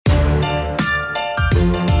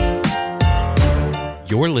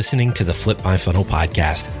You're listening to the Flip My Funnel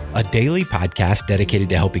podcast, a daily podcast dedicated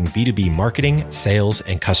to helping B2B marketing, sales,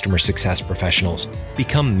 and customer success professionals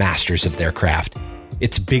become masters of their craft.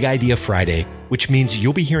 It's Big Idea Friday, which means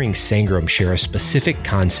you'll be hearing Sangram share a specific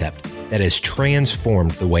concept that has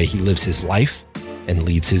transformed the way he lives his life and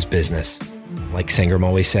leads his business. Like Sangram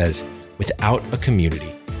always says, without a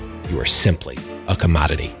community, you are simply a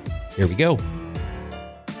commodity. Here we go.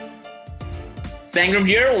 Sangram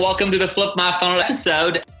here. Welcome to the Flip My Funnel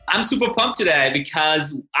episode. I'm super pumped today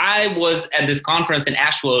because I was at this conference in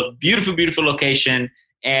Asheville, beautiful, beautiful location.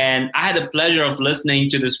 And I had the pleasure of listening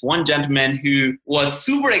to this one gentleman who was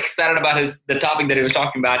super excited about the topic that he was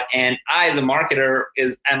talking about. And I, as a marketer,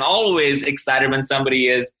 am always excited when somebody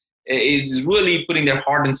is really putting their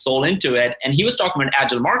heart and soul into it. And he was talking about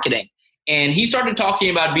agile marketing. And he started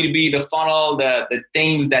talking about B2B, the funnel, the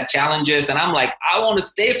things, that challenges. And I'm like, I want to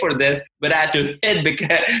stay for this, but I had to hit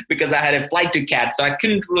because I had a flight to catch. So I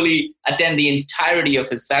couldn't really attend the entirety of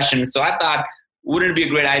his session. So I thought, wouldn't it be a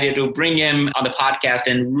great idea to bring him on the podcast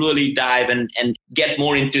and really dive and get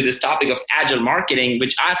more into this topic of agile marketing,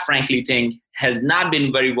 which I frankly think has not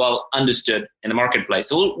been very well understood in the marketplace.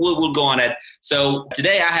 So we'll go on it. So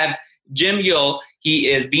today I have Jim Yule.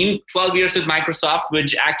 He has been 12 years with Microsoft,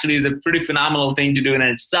 which actually is a pretty phenomenal thing to do in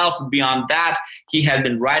itself. Beyond that, he has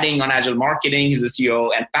been writing on agile marketing. He's the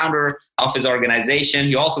CEO and founder of his organization.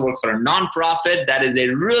 He also works for a nonprofit. That is a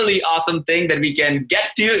really awesome thing that we can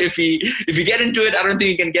get to. If you get into it, I don't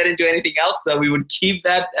think you can get into anything else. So we would keep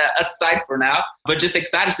that aside for now. But just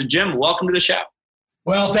excited. So Jim, welcome to the show.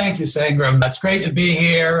 Well, thank you, Sangram. That's great to be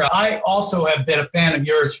here. I also have been a fan of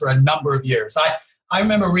yours for a number of years. I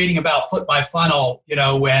remember reading about Flip My Funnel,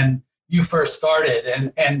 when you first started.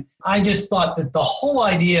 And I just thought that the whole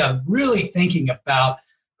idea of really thinking about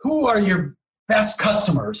who are your best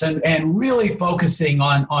customers and really focusing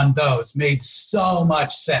on those made so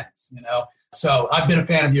much sense, So I've been a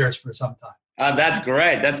fan of yours for some time. That's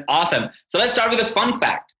great. That's awesome. So let's start with a fun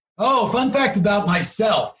fact. Oh, fun fact about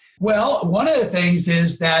myself. Well, one of the things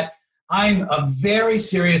is that I'm a very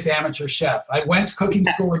serious amateur chef. I went to cooking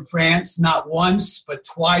school in France, not once, but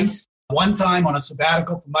twice. One time on a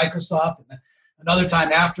sabbatical from Microsoft, and another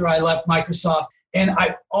time after I left Microsoft. And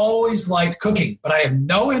I always liked cooking, but I have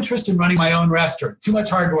no interest in running my own restaurant. Too much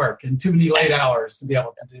hard work and too many late hours to be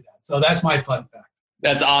able to do that. So that's my fun fact.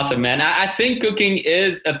 That's awesome, man. I think cooking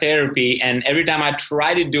is a therapy, and every time I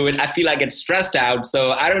try to do it, I feel like I get stressed out.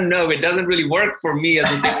 So I don't know. It doesn't really work for me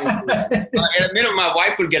as a thing. My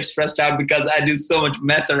wife would get stressed out because I do so much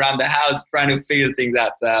mess around the house trying to figure things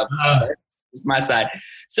out. So it's my side.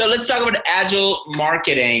 So let's talk about agile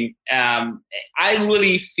marketing. I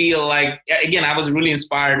really feel like, again, I was really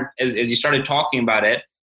inspired as you started talking about it.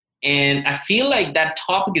 And I feel like that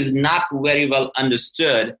topic is not very well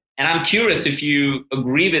understood. And I'm curious if you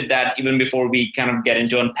agree with that even before we kind of get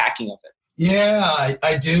into unpacking of it. Yeah,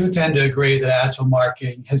 I do tend to agree that agile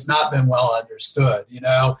marketing has not been well understood.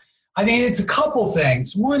 I think it's a couple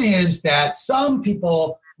things. One is that some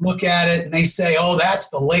people look at it and they say, oh, that's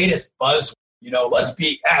the latest buzzword, let's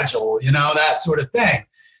be agile, that sort of thing.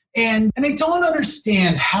 And they don't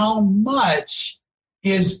understand how much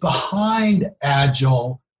is behind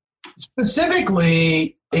agile,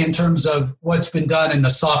 specifically in terms of what's been done in the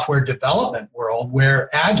software development world, where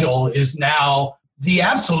agile is now the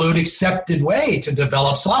absolute accepted way to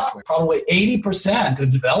develop software. Probably 80% of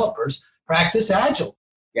developers practice agile,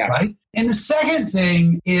 right? And the second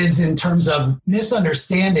thing is, in terms of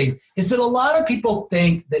misunderstanding, is that a lot of people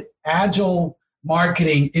think that agile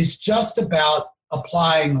marketing is just about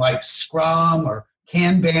applying like Scrum or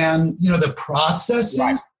Kanban, the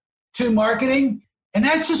processes to marketing. And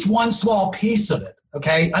that's just one small piece of it.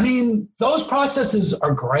 Okay. I mean, those processes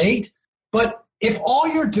are great, but if all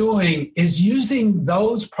you're doing is using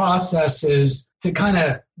those processes to kind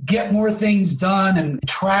of get more things done and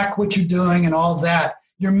track what you're doing and all that,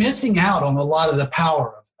 you're missing out on a lot of the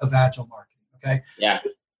power of agile marketing. Okay. Yeah.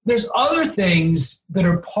 There's other things that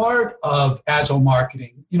are part of agile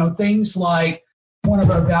marketing, things like one of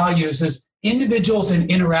our values is individuals and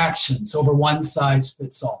interactions over one size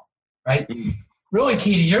fits all, right? Mm-hmm. Really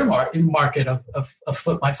key to your market of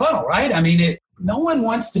Flip My Funnel, right? I mean, no one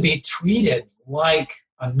wants to be treated like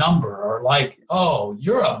a number or like, oh,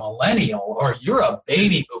 you're a millennial or you're a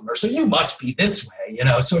baby boomer, so you must be this way,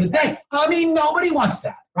 sort of thing. I mean, nobody wants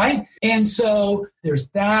that, right? And so there's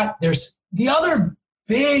that. There's the other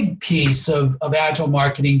big piece of agile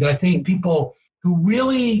marketing that I think people who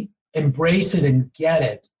really embrace it and get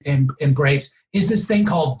it and embrace is this thing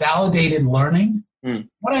called validated learning.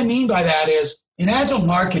 What I mean by that is, in agile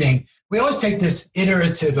marketing, we always take this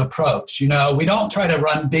iterative approach. We don't try to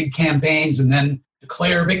run big campaigns and then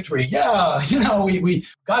declare victory. Yeah, we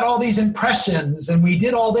got all these impressions and we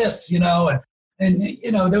did all this, and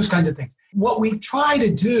those kinds of things. What we try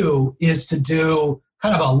to do is to do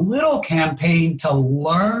kind of a little campaign to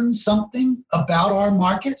learn something about our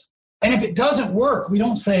market. And if it doesn't work, we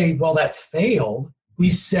don't say, well, that failed. We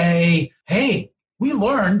say, hey, we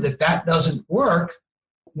learned that doesn't work.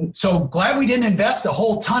 So glad we didn't invest a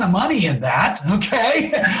whole ton of money in that.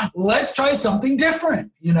 Okay, let's try something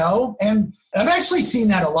different, And I've actually seen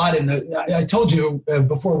that a lot I told you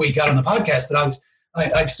before we got on the podcast that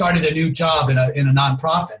I've started a new job in a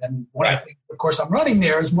nonprofit. And what I think, of course, I'm running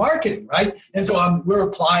there is marketing, right? And so we're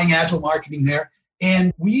applying agile marketing there.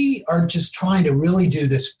 And we are just trying to really do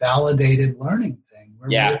this validated learning thing.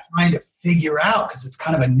 We're trying to figure out, because it's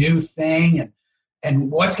kind of a new thing,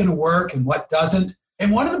 and what's going to work and what doesn't.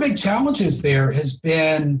 And one of the big challenges there has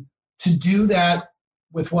been to do that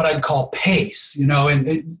with what I'd call pace,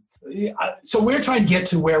 so we're trying to get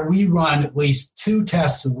to where we run at least 2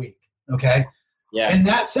 tests a week, okay? Yeah. And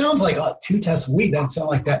that sounds like 2 tests a week. That doesn't sound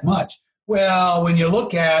like that much. Well, when you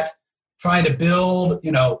look at trying to build,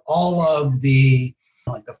 all of the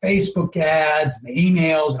Facebook ads and the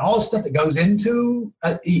emails and all the stuff that goes into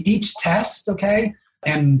each test, okay?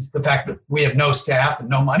 And the fact that we have no staff and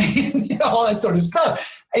no money and all that sort of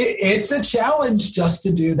stuff. It's a challenge just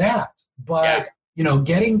to do that. But,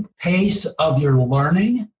 getting pace of your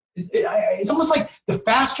learning, it's almost like the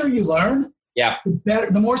faster you learn, the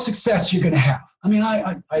better, the more success you're going to have. I mean,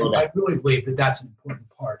 I really believe that that's an important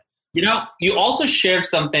part. You also shared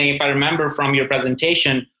something, if I remember from your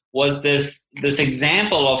presentation, was this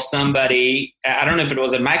example of somebody, I don't know if it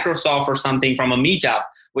was at Microsoft or something, from a meetup,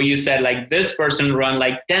 where you said this person run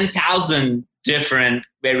 10,000 different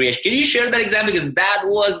variations. Can you share that example? Because that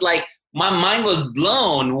was my mind was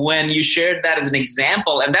blown when you shared that as an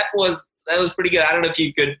example. And that was pretty good. I don't know if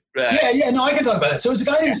you could. No, I can talk about it. So it's a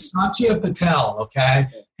guy named Satya Patel, okay?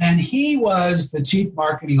 And he was the chief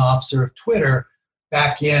marketing officer of Twitter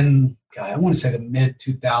back in, I want to say the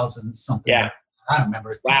mid-2000s, something like that. I don't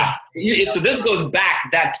remember. Wow. So this goes back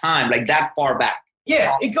that time, that far back.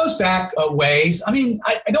 Yeah, it goes back a ways. I mean,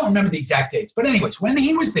 I don't remember the exact dates. But anyways, when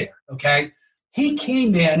he was there, okay, he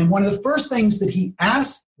came in, and one of the first things that he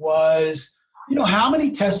asked was, how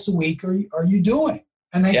many tests a week are you doing?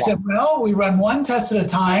 And they said, well, we run 1 test at a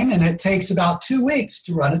time, and it takes about 2 weeks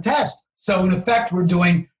to run a test. So in effect, we're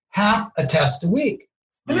doing half a test a week.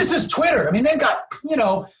 And this is Twitter. I mean, they've got,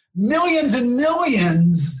 millions and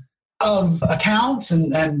millions of accounts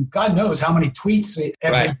and God knows how many tweets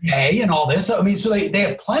every day and all this. I mean, so they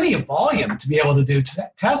have plenty of volume to be able to do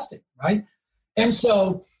testing, right? And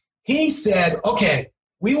so he said, okay,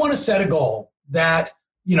 we want to set a goal that,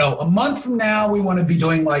 a month from now, we want to be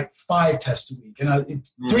doing 5 tests a week. And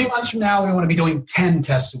 3 months from now, we want to be doing 10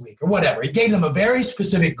 tests a week or whatever. He gave them a very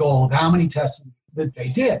specific goal of how many tests that they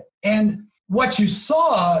did. And what you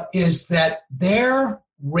saw is that their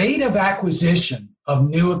rate of acquisition of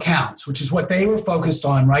new accounts, which is what they were focused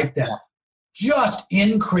on right then, just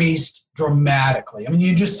increased dramatically. I mean,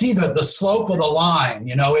 you just see the slope of the line,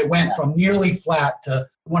 it went from nearly flat to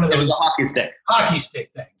one of those hockey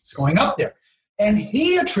stick things going up there. And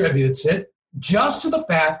he attributes it just to the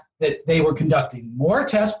fact that they were conducting more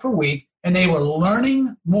tests per week and they were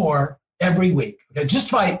learning more every week. Okay?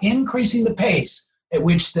 Just by increasing the pace at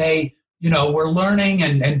which they, were learning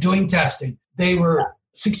and doing testing, they were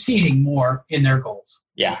succeeding more in their goals.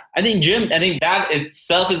 Yeah. I think, Jim, that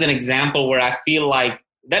itself is an example where I feel like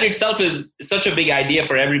that itself is such a big idea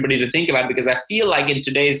for everybody to think about, because I feel like in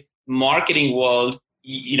today's marketing world,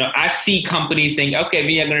 I see companies saying, okay,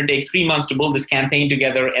 we are going to take 3 months to build this campaign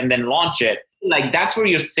together and then launch it. That's where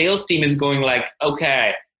your sales team is going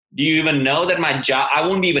okay, do you even know that my job, I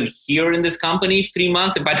won't be even here in this company 3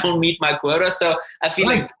 months if I don't meet my quota. So I feel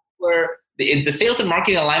like where the sales and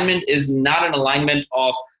marketing alignment is not an alignment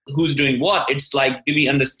of who's doing what. It's do we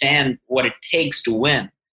understand what it takes to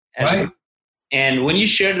win? And when you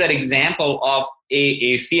shared that example of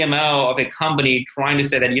a CMO of a company trying to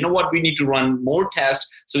say that, we need to run more tests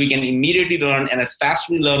so we can immediately learn, and as fast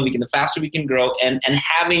as we learn, the faster we can grow, and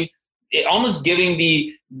having almost giving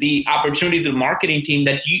the opportunity to the marketing team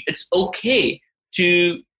that it's okay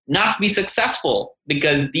to not be successful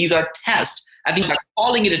because these are tests. I think by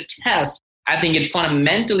calling it a test, I think it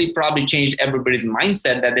fundamentally probably changed everybody's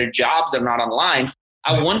mindset that their jobs are not online.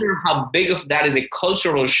 I wonder how big of that is a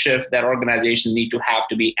cultural shift that organizations need to have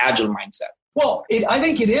to be agile mindset. Well, I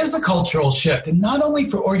think it is a cultural shift, and not only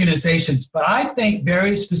for organizations, but I think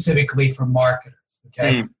very specifically for marketers.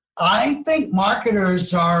 Okay, I think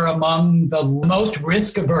marketers are among the most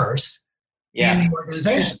risk averse in the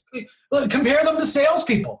organization. Compare them to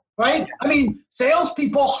salespeople, right? I mean,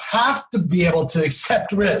 salespeople have to be able to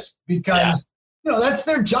accept risk because, that's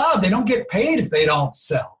their job. They don't get paid if they don't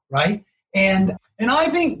sell, right? And I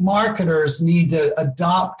think marketers need to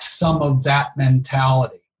adopt some of that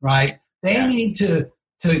mentality, right? They need to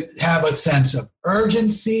have a sense of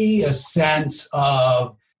urgency, a sense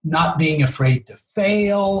of not being afraid to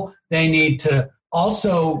fail. They need to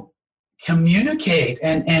also communicate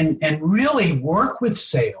and really work with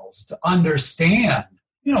sales to understand,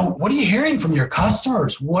 what are you hearing from your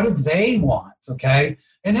customers? What do they want? Okay.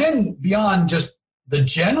 And then beyond just the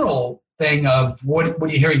general thing of what are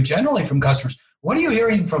you hearing generally from customers? What are you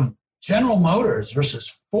hearing from General Motors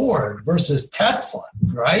versus Ford versus Tesla,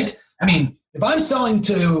 right? I mean, if I'm selling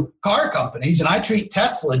to car companies and I treat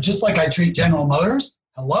Tesla just like I treat General Motors,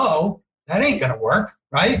 hello, that ain't going to work,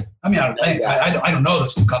 right? I mean, I don't know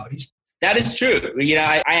those two companies. That is true.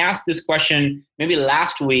 I asked this question maybe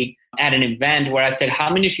last week at an event where I said,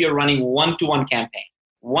 how many of you are running one-to-one campaign?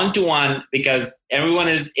 One-to-one, because everyone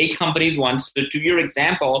is 8 companies once. So to your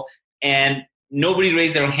example, and nobody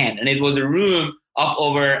raised their hand. And it was a room of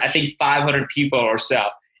over, I think, 500 people or so.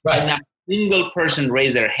 Right. And not a single person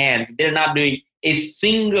raised their hand. They're not doing a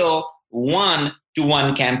single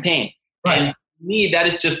one-to-one campaign. Right. And to me, that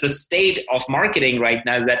is just the state of marketing right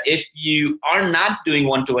now, is that if you are not doing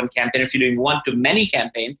one-to-one campaign, if you're doing one-to-many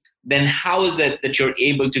campaigns, then how is it that you're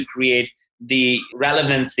able to create the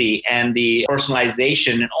relevancy and the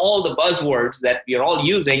personalization and all the buzzwords that we are all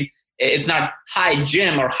using? It's not hi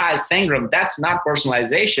Jim or hi Sangram. That's not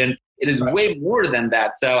personalization. It is way more than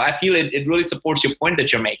that. So I feel it really supports your point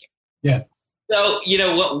that you're making. Yeah. So,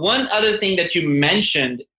 one other thing that you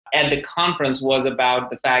mentioned at the conference was about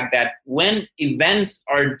the fact that when events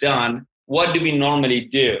are done, what do we normally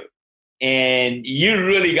do? And you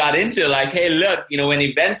really got into like, hey, look, when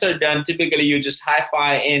events are done, typically you just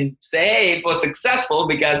high-five and say, hey, it was successful,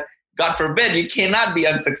 because God forbid, you cannot be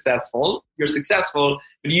unsuccessful. You're successful,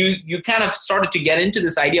 but you kind of started to get into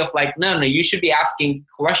this idea of like, no, you should be asking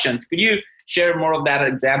questions. Could you share more of that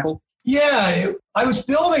example? Yeah, I was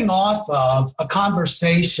building off of a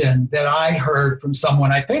conversation that I heard from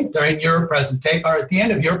someone, I think during your presentation or at the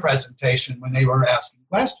end of your presentation when they were asking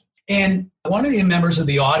questions. And one of the members of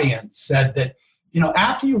the audience said that,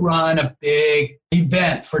 after you run a big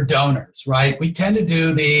event for donors, right, we tend to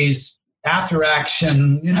do these after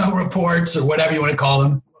action, reports or whatever you want to call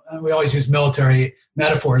them. We always use military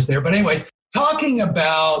metaphors there. But anyways, talking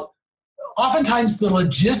about oftentimes the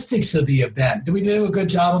logistics of the event. Did we do a good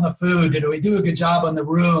job on the food? Did we do a good job on the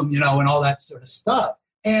room, and all that sort of stuff?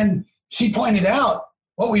 And she pointed out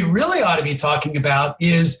what we really ought to be talking about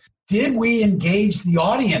is, did we engage the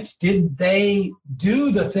audience? Did they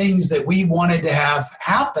do the things that we wanted to have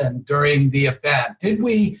happen during the event? Did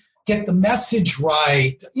we get the message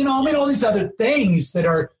right? All these other things that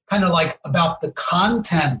are kind of like about the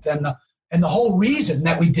content and the whole reason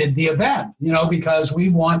that we did the event, because we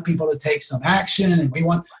want people to take some action and we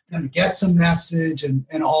want them to get some message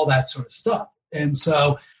and all that sort of stuff. And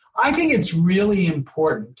so I think it's really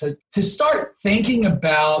important to start thinking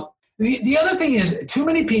about the other thing is too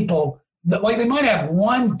many people that they might have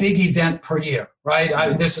one big event per year,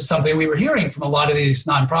 right? This is something we were hearing from a lot of these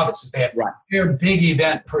nonprofits is they have their big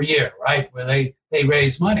event per year, right? Where they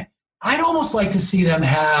raise money. I'd almost like to see them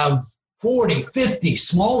have 40, 50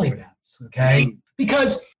 small events, okay? Mm-hmm.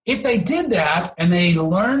 Because if they did that and they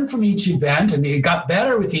learned from each event and they got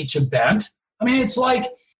better with each event, it's like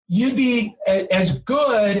you'd be as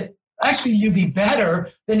good. Actually, you'd be better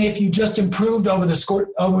than if you just improved over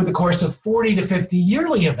the course of 40 to 50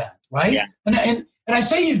 yearly events, right? Yeah. And I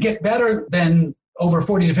say you'd get better than over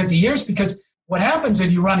 40 to 50 years because what happens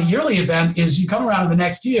if you run a yearly event is you come around to the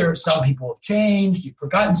next year, some people have changed, you've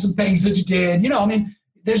forgotten some things that you did,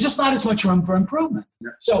 there's just not as much room for improvement.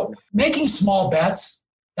 Yeah. So making small bets,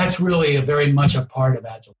 that's really very much a part of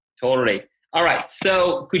Agile. Totally. All right.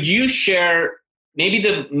 So could you share maybe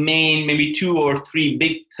the main, maybe 2 or 3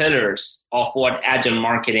 big pillars of what Agile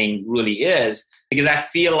marketing really is? Because I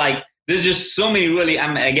feel like there's just so many really,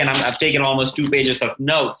 I've taken almost 2 pages of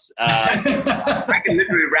notes. I can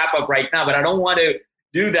literally wrap up right now, but I don't want to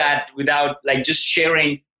do that without just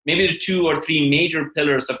sharing maybe the 2 or 3 major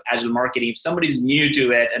pillars of Agile marketing. If somebody's new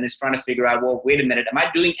to it and is trying to figure out, well, wait a minute, am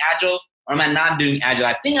I doing Agile or am I not doing Agile?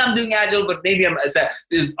 I think I'm doing Agile, but maybe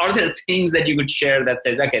are there things that you could share that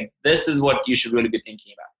says, okay, this is what you should really be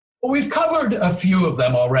thinking about? Well, we've covered a few of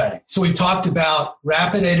them already. So we've talked about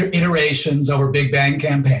rapid iterations over big bang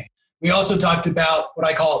campaign. We also talked about what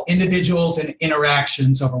I call individuals and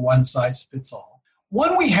interactions over one size fits all.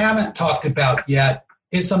 One we haven't talked about yet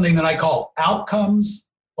is something that I call outcomes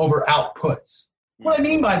over outputs. What I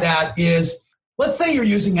mean by that is, let's say you're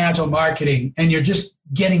using agile marketing and you're just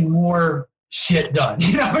getting more shit done.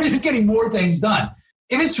 We're just getting more things done.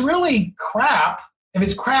 If it's really crap, if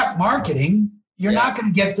it's crap marketing, you're not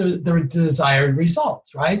going to get the desired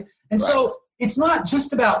results, right? And so it's not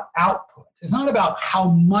just about output. It's not about how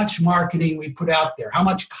much marketing we put out there, how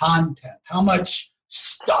much content, how much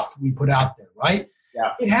stuff we put out there, right?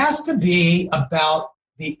 Yeah. It has to be about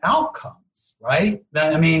the outcomes, right?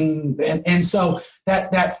 I mean, and so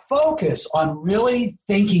that focus on really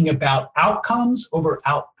thinking about outcomes over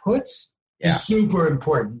outputs is super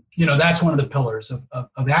important. That's one of the pillars of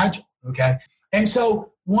Agile, okay? And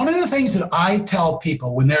so one of the things that I tell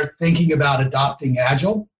people when they're thinking about adopting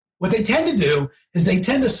Agile, what they tend to do is they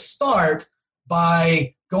tend to start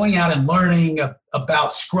by going out and learning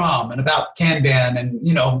about Scrum and about Kanban and,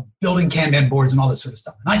 building Kanban boards and all that sort of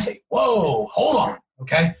stuff. And I say, whoa, hold on,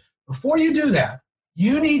 okay? Before you do that,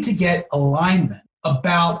 you need to get alignment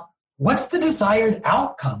about what's the desired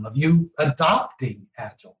outcome of you adopting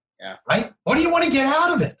Agile, right? What do you want to get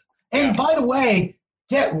out of it? And by the way,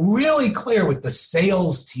 get really clear with the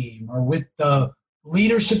sales team or with the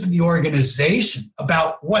leadership of the organization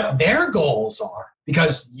about what their goals are.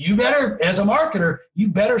 Because you better, as a marketer, you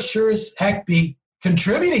better sure as heck be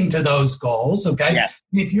contributing to those goals, okay? Yeah.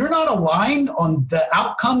 If you're not aligned on the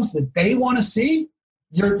outcomes that they want to see,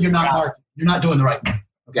 you're not marketing. You're not doing the right thing.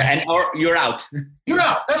 Okay? Or you're out. You're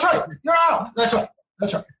out. That's right. You're out. That's right.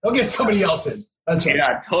 Go get somebody else in. That's right.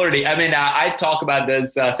 Yeah, totally. I mean, I talk about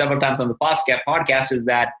this several times on the podcast is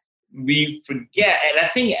that we forget, and I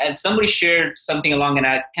think somebody shared something along, and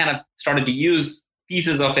I kind of started to use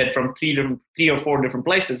pieces of it from three or four different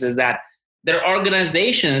places, is that there are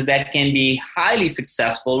organizations that can be highly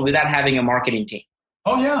successful without having a marketing team.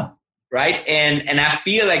 Oh, yeah. Right? And I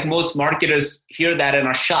feel like most marketers hear that and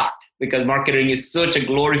are shocked because marketing is such a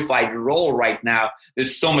glorified role right now.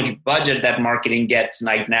 There's so much budget that marketing gets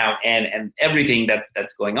right now and everything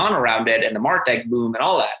that's going on around it and the MarTech boom and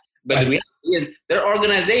all that. But the reality is there are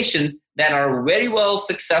organizations that are very well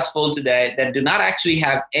successful today that do not actually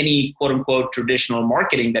have any quote unquote traditional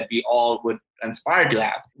marketing that we all would aspire to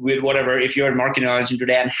have. With whatever, if you're a marketing organization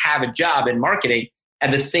today and have a job in marketing,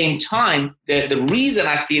 at the same time, the reason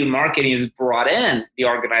I feel marketing is brought in the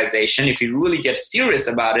organization, if you really get serious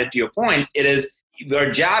about it, to your point, it is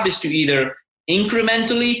your job is to either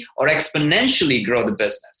incrementally or exponentially grow the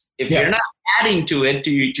business. If you're not adding to it,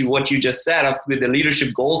 to what you just said with the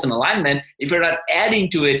leadership goals and alignment, if you're not adding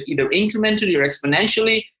to it either incrementally or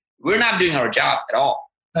exponentially, we're not doing our job at all.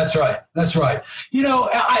 That's right. I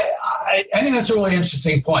think that's a really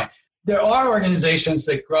interesting point. There are organizations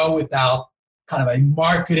that grow without kind of a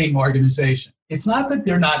marketing organization. It's not that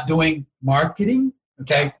they're not doing marketing,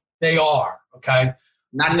 okay? They are, okay?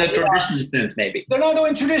 Not in the traditional sense, maybe. They're not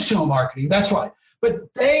doing traditional marketing, that's right.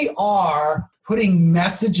 But they are putting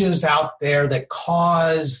messages out there that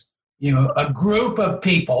cause, a group of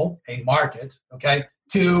people, a market, okay,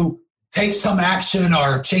 to take some action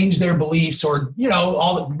or change their beliefs or,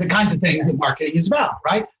 all the kinds of things that marketing is about,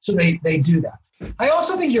 right? So they do that. I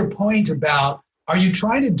also think your point about, are you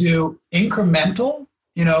trying to do incremental,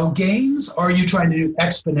 gains, or are you trying to do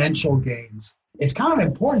exponential gains? It's kind of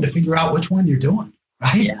important to figure out which one you're doing,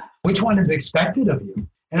 right? Yeah. Which one is expected of you.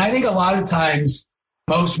 And I think a lot of times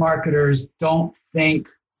most marketers don't think,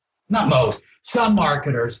 some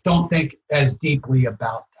marketers don't think as deeply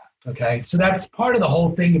about that, okay? So that's part of the whole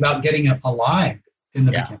thing about getting aligned in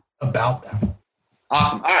the beginning about that.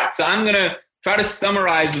 Awesome. All right. So I'm going to try to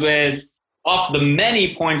summarize with, of the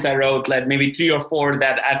many points I wrote, like maybe 3 or 4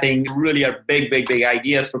 that I think really are big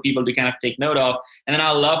ideas for people to kind of take note of. And then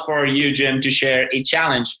I'd love for you, Jim, to share a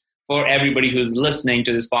challenge for everybody who's listening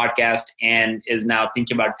to this podcast and is now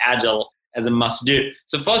thinking about Agile as a must do.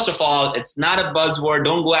 So first of all, it's not a buzzword.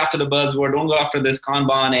 Don't go after the buzzword. Don't go after this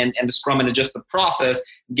Kanban and the Scrum and just the process.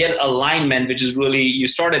 Get alignment, which is really, you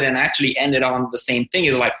started and actually ended on the same thing,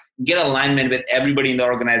 is like get alignment with everybody in the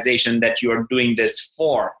organization that you are doing this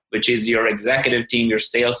for, which is your executive team, your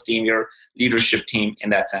sales team, your leadership team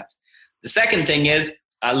in that sense. The second thing is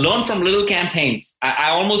learn from little campaigns.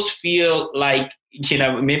 I almost feel like,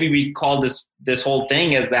 maybe we call this whole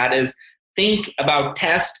thing as that is think about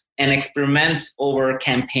test and experiments over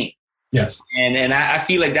campaign. Yes. And I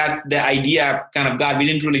feel like that's the idea I've kind of got. We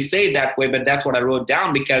didn't really say it that way, but that's what I wrote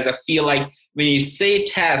down because I feel like when you say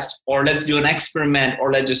test or let's do an experiment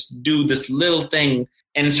or let's just do this little thing,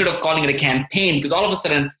 and instead of calling it a campaign, because all of a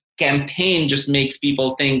sudden campaign just makes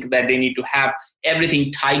people think that they need to have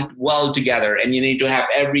everything tied well together and they need to have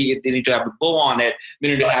a bow on it. They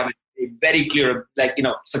need to have a very clear,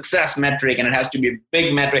 success metric, and it has to be a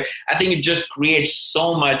big metric, I think it just creates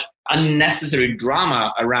so much unnecessary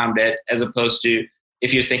drama around it, as opposed to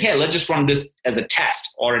if you say, hey, let's just run this as a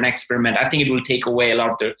test or an experiment. I think it will take away a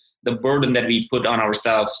lot of the burden that we put on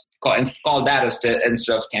ourselves, call that instead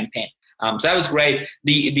of campaign. So that was great.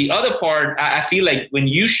 The other part, I feel like when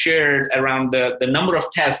you shared around the number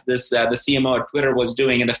of tests the CMO at Twitter was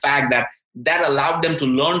doing, and the fact that allowed them to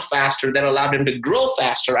learn faster, that allowed them to grow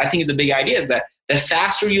faster, I think is the big idea, is that the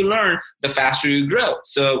faster you learn, the faster you grow.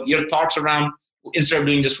 So your thoughts around, instead of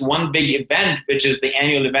doing just one big event, which is the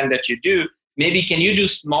annual event that you do, maybe can you do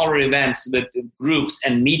smaller events with groups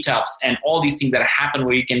and meetups and all these things that happen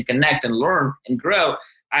where you can connect and learn and grow?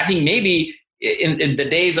 I think maybe in the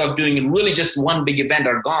days of doing really just one big event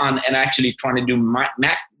are gone, and actually trying to do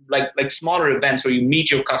like smaller events where you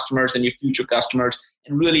meet your customers and your future customers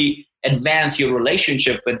and really advance your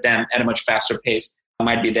relationship with them at a much faster pace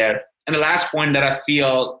might be there. And the last point that I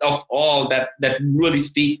feel of all that really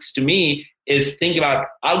speaks to me is think about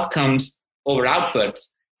outcomes over outputs.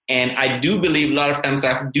 And I do believe a lot of times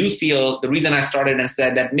I do feel the reason I started and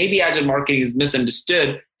said that maybe Agile marketing is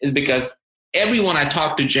misunderstood is because everyone I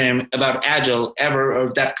talk to, Jim, about Agile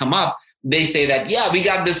or that come up, they say that, yeah, we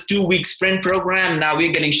got this 2-week sprint program. Now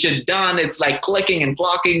we're getting shit done. It's like clicking and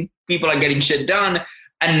clocking. People are getting shit done.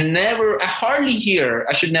 I hardly hear,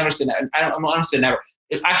 I should never say that. I don't want to say never.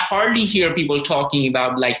 I hardly hear people talking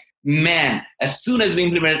about man, as soon as we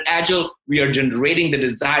implement Agile, we are generating the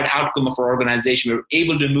desired outcome of our organization. We're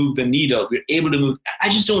able to move the needle. We're able to move. I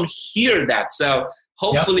just don't hear that. So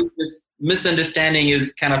hopefully this misunderstanding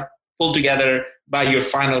is kind of pulled together by your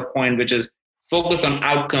final point, which is focus on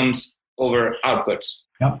outcomes over outputs.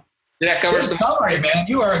 Yep. Did that cover good summary, man?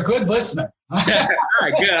 You are a good listener. All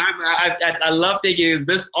right, good. I love taking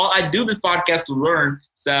this. I do this podcast to learn.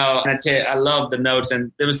 So I love the notes,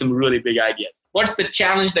 and there were some really big ideas. What's the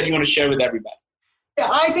challenge that you want to share with everybody? Yeah,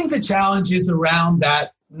 I think the challenge is around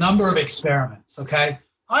that number of experiments. Okay,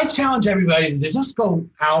 I challenge everybody to just go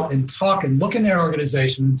out and talk and look in their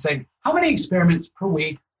organization and say, how many experiments per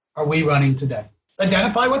week are we running today?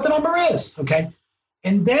 Identify what the number is. Okay,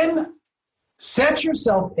 and then set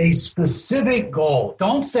yourself a specific goal.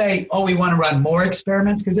 Don't say, oh, we want to run more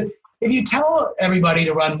experiments, because if you tell everybody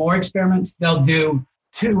to run more experiments, they'll do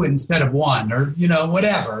 2 instead of 1, or,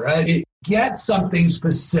 whatever. Get something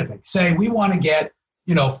specific. Say, we want to get,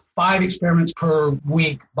 5 experiments per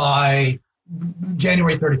week by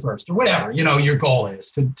January 31st, or whatever, your goal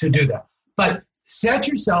is to do that. But set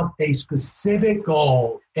yourself a specific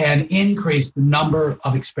goal and increase the number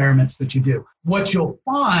of experiments that you do. What you'll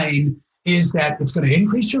find is that it's going to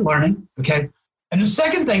increase your learning, okay? And the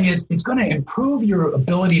second thing is it's going to improve your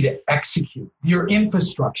ability to execute, your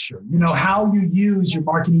infrastructure, how you use your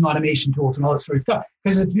marketing automation tools and all that sort of stuff.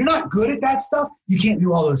 Because if you're not good at that stuff, you can't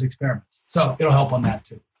do all those experiments. So it'll help on that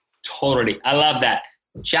too. Totally. I love that.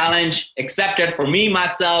 Challenge accepted for me,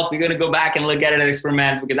 myself. We're going to go back and look at it as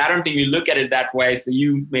experiments, because I don't think we look at it that way. So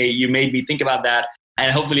you made me think about that,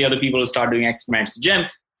 and hopefully other people will start doing experiments. Jim,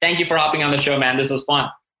 thank you for hopping on the show, man. This was fun.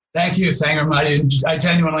 Thank you, Sangram. I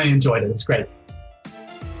genuinely enjoyed it. It's great.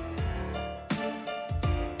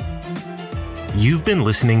 You've been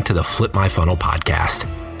listening to the Flip My Funnel podcast.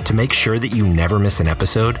 To make sure that you never miss an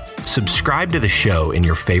episode, subscribe to the show in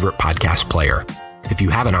your favorite podcast player. If you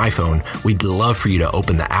have an iPhone, we'd love for you to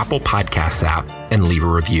open the Apple Podcasts app and leave a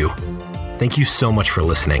review. Thank you so much for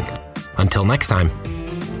listening. Until next time.